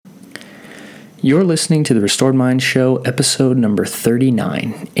You're listening to the Restored Mind Show, episode number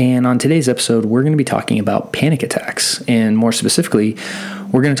 39. And on today's episode, we're going to be talking about panic attacks. And more specifically,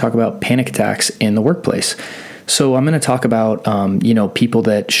 we're going to talk about panic attacks in the workplace. So I'm going to talk about, people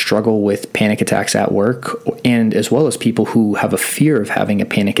that struggle with panic attacks at work, and as well as people who have a fear of having a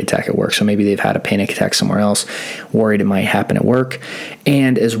panic attack at work. So maybe they've had a panic attack somewhere else, worried it might happen at work.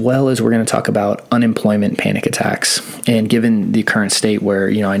 And as well as we're going to talk about unemployment panic attacks. And given the current state where,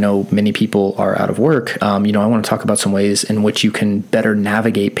 I know many people are out of work, I want to talk about some ways in which you can better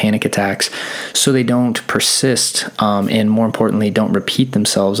navigate panic attacks so they don't persist, and more importantly, don't repeat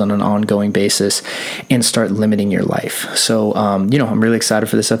themselves on an ongoing basis and start limiting your life. So, I'm really excited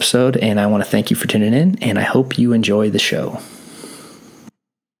for this episode, and I want to thank you for tuning in, and I hope you enjoy the show.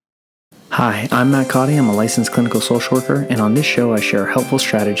 Hi, I'm Matt Cotty. I'm a licensed clinical social worker, and on this show I share helpful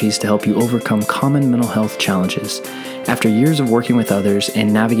strategies to help you overcome common mental health challenges. After years of working with others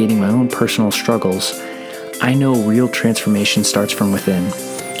and navigating my own personal struggles, I know real transformation starts from within.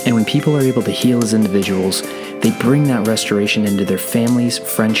 And when people are able to heal as individuals, they bring that restoration into their families,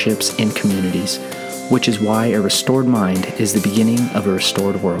 friendships, and communities, which is why a restored mind is the beginning of a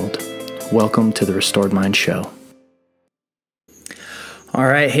restored world. Welcome to the Restored Mind Show. All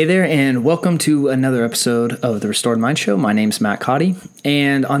right, hey there, and welcome to another episode of the Restored Mind Show. My name's Matt Cotty,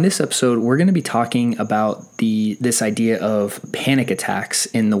 and on this episode, we're going to be talking about this idea of panic attacks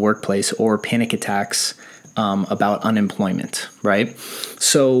in the workplace, or panic attacks about unemployment, right?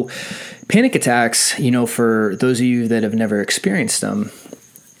 So, panic attacks, for those of you that have never experienced them,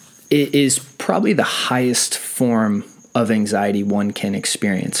 it is probably the highest form of anxiety one can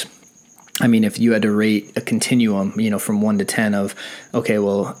experience. I mean, if you had to rate a continuum, from 1 to 10 of, okay,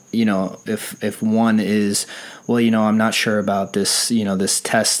 well, if 1 is, well, I'm not sure about this, this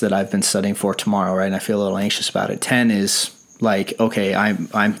test that I've been studying for tomorrow, right? And I feel a little anxious about it. 10 is like, okay, I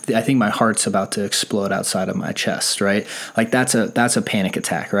think my heart's about to explode outside of my chest, right? Like that's a panic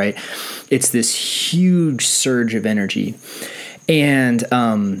attack, right? It's this huge surge of energy. And,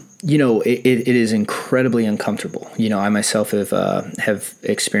 it is incredibly uncomfortable. I myself have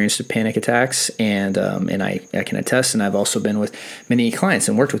experienced panic attacks, and I can attest, and I've also been with many clients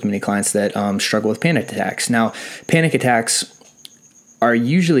and worked with many clients that struggle with panic attacks. Now, panic attacks are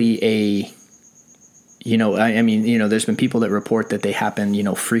usually there's been people that report that they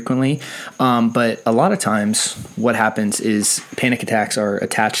happen, frequently. But a lot of times what happens is panic attacks are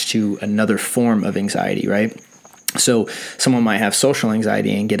attached to another form of anxiety, right? So someone might have social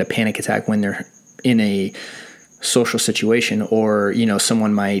anxiety and get a panic attack when they're in a social situation, or,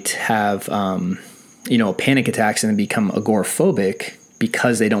 someone might have, panic attacks and then become agoraphobic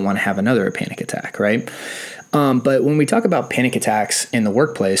because they don't want to have another panic attack, right? But when we talk about panic attacks in the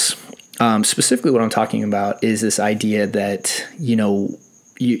workplace, specifically what I'm talking about is this idea that,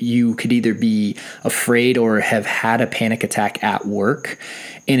 you could either be afraid or have had a panic attack at work,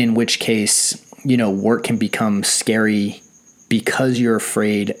 and in which case, work can become scary because you're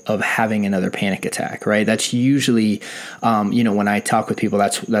afraid of having another panic attack, right? That's usually, when I talk with people,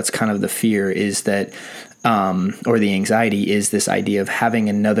 that's kind of the fear is that, or the anxiety is this idea of having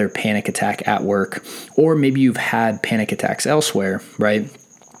another panic attack at work, or maybe you've had panic attacks elsewhere, right?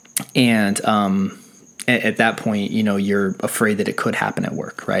 And at that point, you're afraid that it could happen at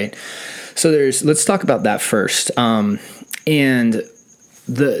work, right? So let's talk about that first. And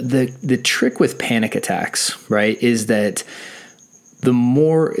the trick with panic attacks, right, is that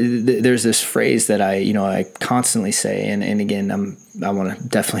there's this phrase that I constantly say, and again, I want to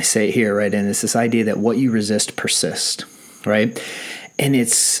definitely say it here, right? And it's this idea that what you resist persists, right? And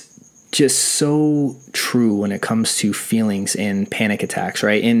it's just so true when it comes to feelings and panic attacks,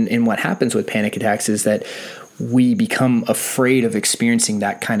 right? And what happens with panic attacks is that we become afraid of experiencing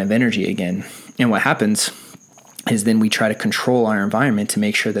that kind of energy again. And what happens is then we try to control our environment to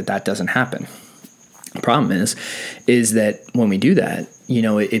make sure that that doesn't happen. The problem is that when we do that,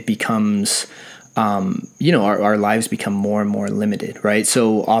 it becomes, our lives become more and more limited, right?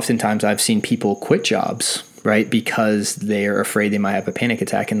 So oftentimes I've seen people quit jobs, right, because they're afraid they might have a panic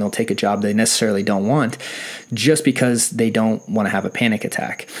attack, and they'll take a job they necessarily don't want just because they don't want to have a panic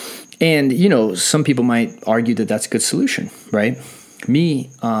attack. And, some people might argue that that's a good solution, right?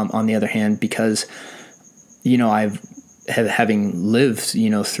 Me, on the other hand, because having lived,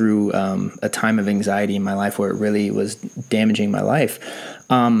 through a time of anxiety in my life where it really was damaging my life,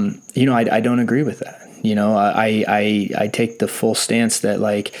 I don't agree with that. I take the full stance that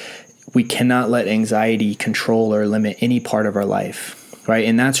we cannot let anxiety control or limit any part of our life. Right.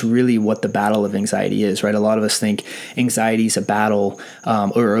 And that's really what the battle of anxiety is, right? A lot of us think anxiety is a battle,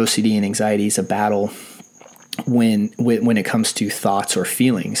 or OCD and anxiety is a battle when it comes to thoughts or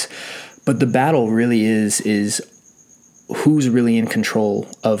feelings. But the battle really is who's really in control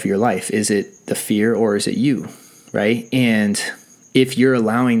of your life? Is it the fear or is it you, right? And if you're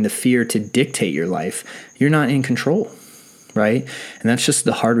allowing the fear to dictate your life, you're not in control, right? And that's just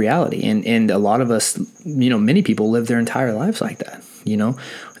the hard reality. And a lot of us, many people live their entire lives like that,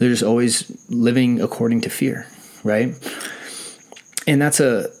 They're just always living according to fear, right? And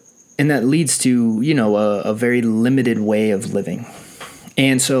that leads to, a very limited way of living.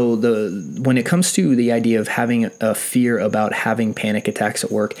 And so when it comes to the idea of having a fear about having panic attacks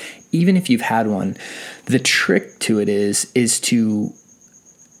at work, even if you've had one, the trick to it is to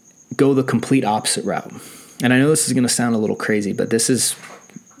go the complete opposite route. And I know this is going to sound a little crazy, but this is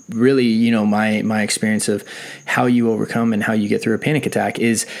really, my experience of how you overcome and how you get through a panic attack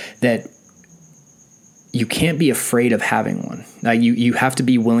is that you can't be afraid of having one. Now, you have to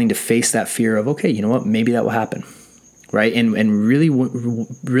be willing to face that fear of, okay, you know what, maybe that will happen. Right. And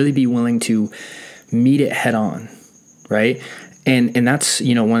really be willing to meet it head on. Right. And that's,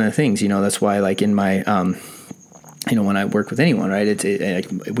 one of the things, that's why like in my, when I work with anyone, right,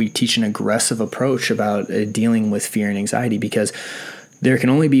 we teach an aggressive approach about dealing with fear and anxiety, because there can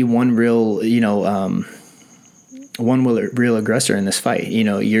only be one real, real aggressor in this fight.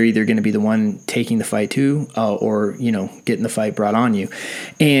 You're either going to be the one taking the fight too, or, getting the fight brought on you.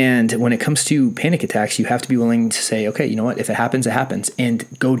 And when it comes to panic attacks, you have to be willing to say, okay, you know what, if it happens, it happens, and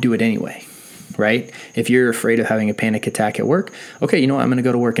go do it anyway. Right? If you're afraid of having a panic attack at work, okay, you know what, I'm going to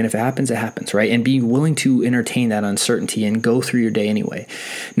go to work, and if it happens, it happens, right? And be willing to entertain that uncertainty and go through your day anyway.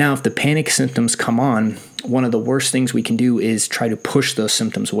 Now, if the panic symptoms come on, one of the worst things we can do is try to push those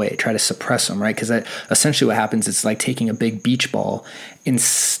symptoms away, try to suppress them, right? Because essentially what happens, it's like taking a big beach ball and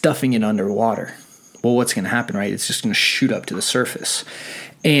stuffing it underwater. Well, what's going to happen, right? It's just going to shoot up to the surface.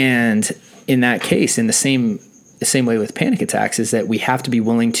 And in that case, in the same way with panic attacks, is that we have to be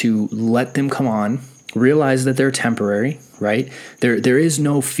willing to let them come on, realize that they're temporary, right? There is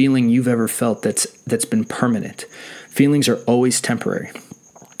no feeling you've ever felt that's been permanent. Feelings are always temporary,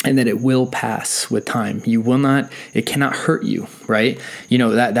 and that it will pass with time. It cannot hurt you, right?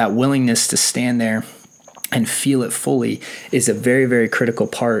 That willingness to stand there and feel it fully is a very, very critical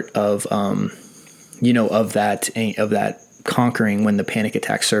part of that conquering when the panic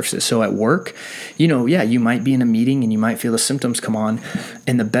attack surfaces. So at work, you might be in a meeting and you might feel the symptoms come on,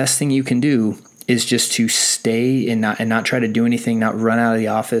 and the best thing you can do is just to stay and not try to do anything, not run out of the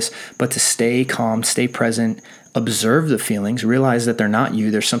office, but to stay calm, stay present, observe the feelings, realize that they're not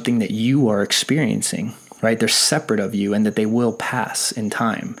you, they're something that you are experiencing, right? They're separate of you, and that they will pass in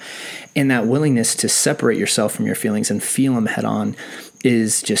time. And that willingness to separate yourself from your feelings and feel them head on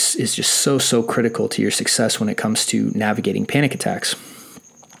is just so critical to your success when it comes to navigating panic attacks.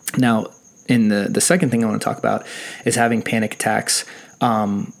 Now, in the second thing I want to talk about is having panic attacks,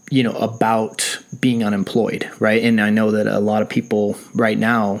 about being unemployed, right? And I know that a lot of people right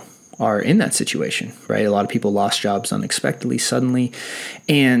now are in that situation, right? A lot of people lost jobs unexpectedly, suddenly,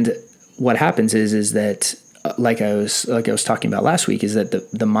 and what happens is that, like I was talking about last week, is that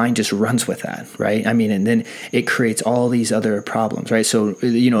the mind just runs with that, right? I mean, and then it creates all these other problems, right? So,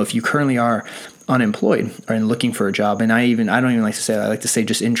 if you currently are unemployed or looking for a job, and I don't even like to say that, I like to say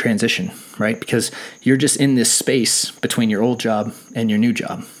just in transition, right? Because you're just in this space between your old job and your new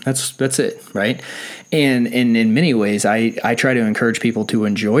job. That's it, right? And in many ways, I try to encourage people to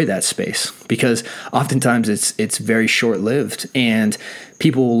enjoy that space, because oftentimes it's very short-lived, and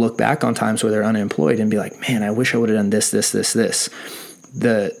people will look back on times where they're unemployed and be like, man, I wish I would have done this.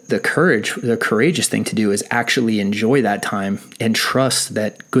 The courageous thing to do is actually enjoy that time and trust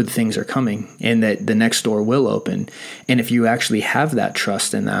that good things are coming and that the next door will open. And if you actually have that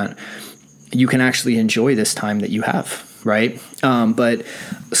trust in that, you can actually enjoy this time that you have, right? But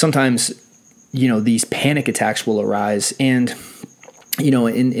sometimes, these panic attacks will arise, and,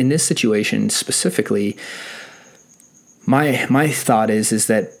 in this situation specifically, my thought is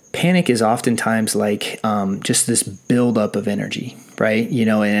that panic is oftentimes like just this buildup of energy, right?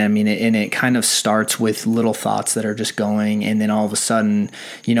 And I mean, and it kind of starts with little thoughts that are just going, and then all of a sudden,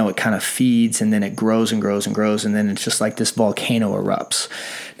 it kind of feeds, and then it grows and grows and grows, and then it's just like this volcano erupts.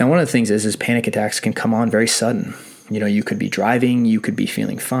 Now, one of the things is panic attacks can come on very sudden. You could be driving, you could be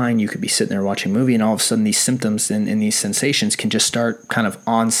feeling fine, you could be sitting there watching a movie, and all of a sudden these symptoms and these sensations can just start kind of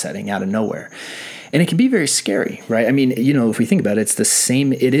onsetting out of nowhere. And it can be very scary, right? I mean, if we think about it,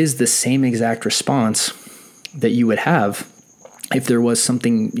 it is the same exact response that you would have if there was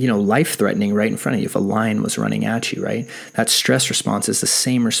something, life-threatening right in front of you, if a lion was running at you, right? That stress response is the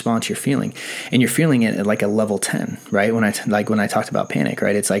same response you're feeling. And you're feeling it at like a level 10, right? When I talked about panic,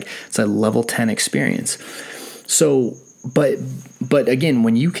 right? It's a level 10 experience. So but again,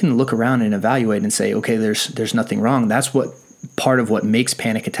 when you can look around and evaluate and say, okay, there's nothing wrong. That's what part of what makes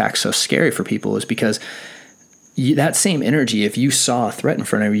panic attacks so scary for people, is because that same energy, if you saw a threat in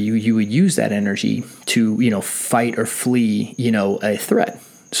front of you, you would use that energy to, fight or flee, a threat.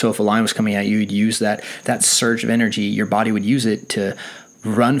 So if a lion was coming at you, you'd use that surge of energy. Your body would use it to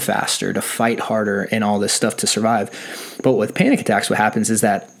run faster, to fight harder, and all this stuff to survive. But with panic attacks, what happens is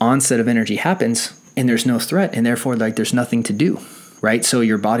that onset of energy happens and there's no threat, and therefore there's nothing to do, right? So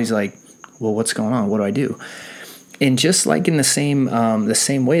your body's like, well, what's going on? What do I do? And just like in the same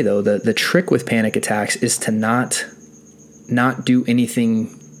way, though, the trick with panic attacks is to not do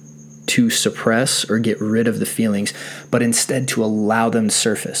anything to suppress or get rid of the feelings, but instead to allow them to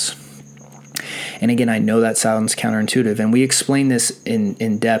surface. And again, I know that sounds counterintuitive, and we explain this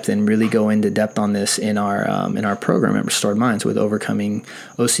in depth and really go into depth on this in our program at Restored Minds with overcoming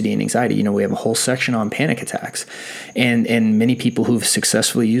OCD and anxiety. We have a whole section on panic attacks, and many people who've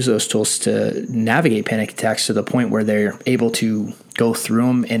successfully used those tools to navigate panic attacks to the point where they're able to go through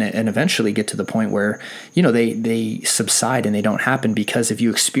them and eventually get to the point where they subside and they don't happen, because if you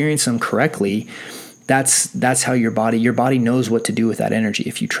experience them correctly, that's how your body knows what to do with that energy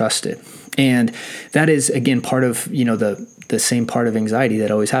if you trust it. And that is, again, part of, the same part of anxiety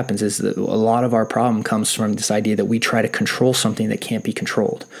that always happens, is that a lot of our problem comes from this idea that we try to control something that can't be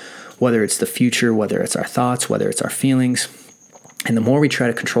controlled, whether it's the future, whether it's our thoughts, whether it's our feelings. And the more we try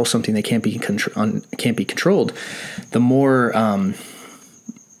to control something that can't be controlled, the more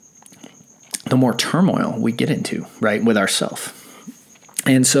turmoil we get into, right, with ourselves.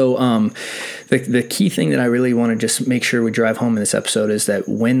 And so the key thing that I really want to just make sure we drive home in this episode is that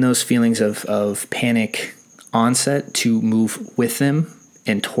when those feelings of panic onset, to move with them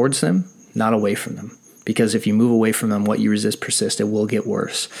and towards them, not away from them. Because if you move away from them, what you resist persists, it will get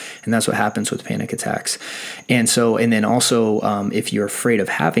worse. And that's what happens with panic attacks. And then also, if you're afraid of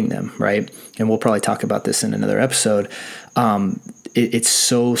having them, right? And we'll probably talk about this in another episode. It's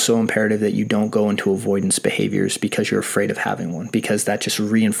so imperative that you don't go into avoidance behaviors because you're afraid of having one, because that just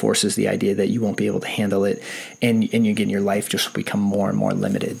reinforces the idea that you won't be able to handle it, and again, your life just will become more and more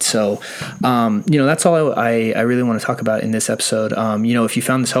limited. So, that's all I really want to talk about in this episode. If you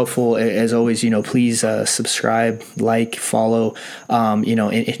found this helpful, as always, please subscribe, like, follow,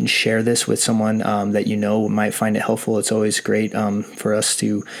 and share this with someone that might find it helpful. It's always great for us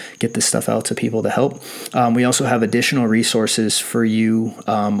to get this stuff out to people to help. We also have additional resources for you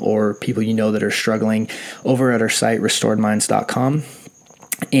or people that are struggling over at our site, restoredminds.com.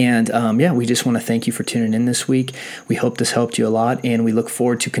 And we just want to thank you for tuning in this week. We hope this helped you a lot, and we look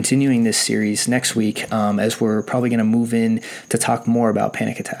forward to continuing this series next week as we're probably going to move in to talk more about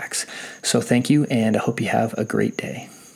panic attacks. So thank you, and I hope you have a great day.